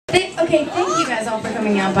Okay, thank you guys all for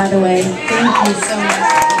coming out, by the way. Thank you so much.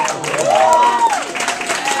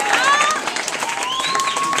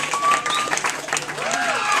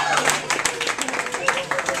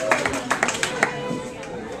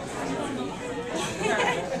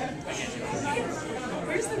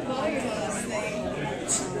 Where's the volume on this thing?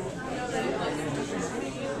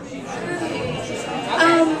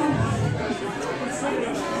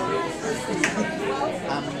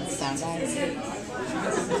 Sound guys.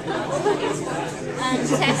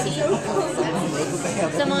 Taxi.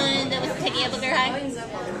 Someone that was taking up with their high.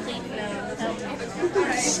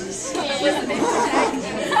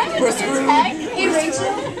 We're screwed. Hey,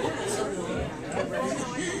 Rachel.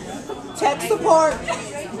 Tech support.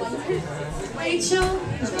 Rachel.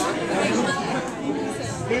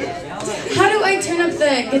 How do I turn up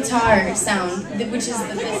the guitar sound, which is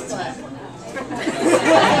the fifth flat?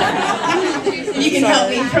 You can help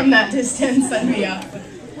me from that distance, that'd be awesome.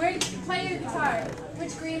 Where play your guitar?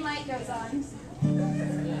 Which green light goes on?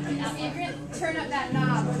 Turn up that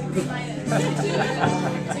knob where the green light is. Do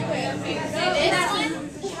it. This one?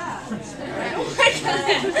 Yeah. Oh my god.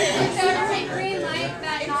 So every green light,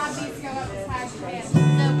 that knob needs to go up as high as you can.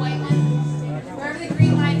 The white one? Wherever the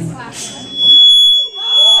green light is flashing.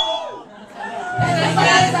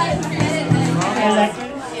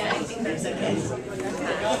 Yeah, I think that's okay.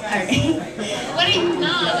 Alright. What do you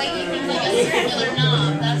knob? Like you think like a circular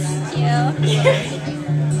knob. That's cute.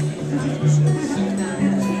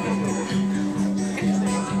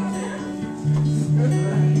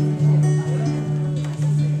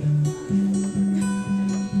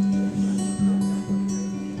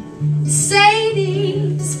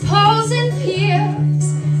 Sadie's pose and peers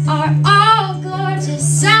are all gorgeous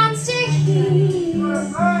sounds to hear.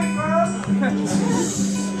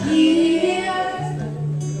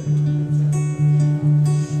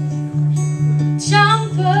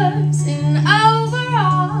 Jumpers and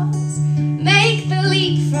overalls make the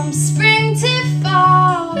leap from spring to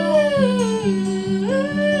fall.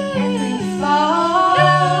 Every fall,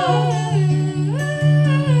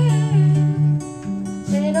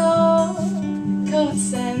 little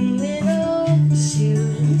coats and little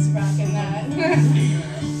shoes, rocking that.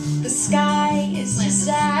 The sky is just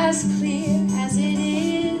as clear as it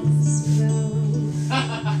is blue.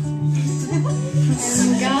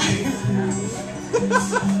 And God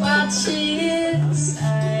watches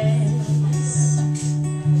us,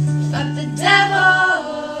 but the devil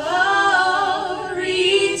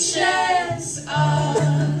reaches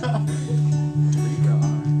up.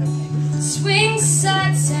 Swing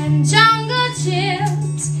sets and jungle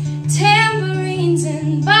gyms, tambourines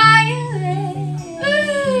and violins.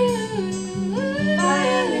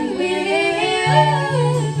 Violin wheels.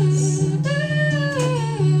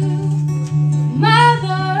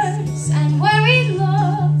 Mothers and worried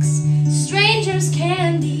looks, strangers,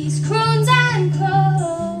 candies, croons and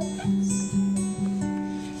crooks,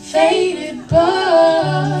 faded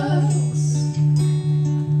books,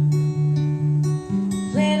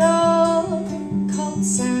 little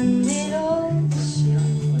coats and little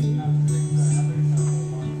shoes.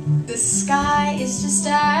 The sky is just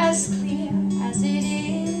as clear as it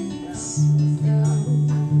is blue,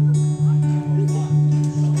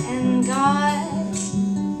 and God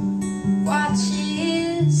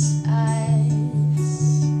watches us,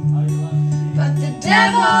 but the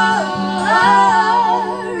devil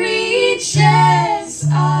reaches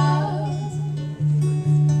up.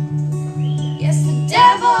 Yes, the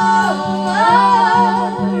devil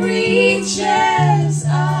reaches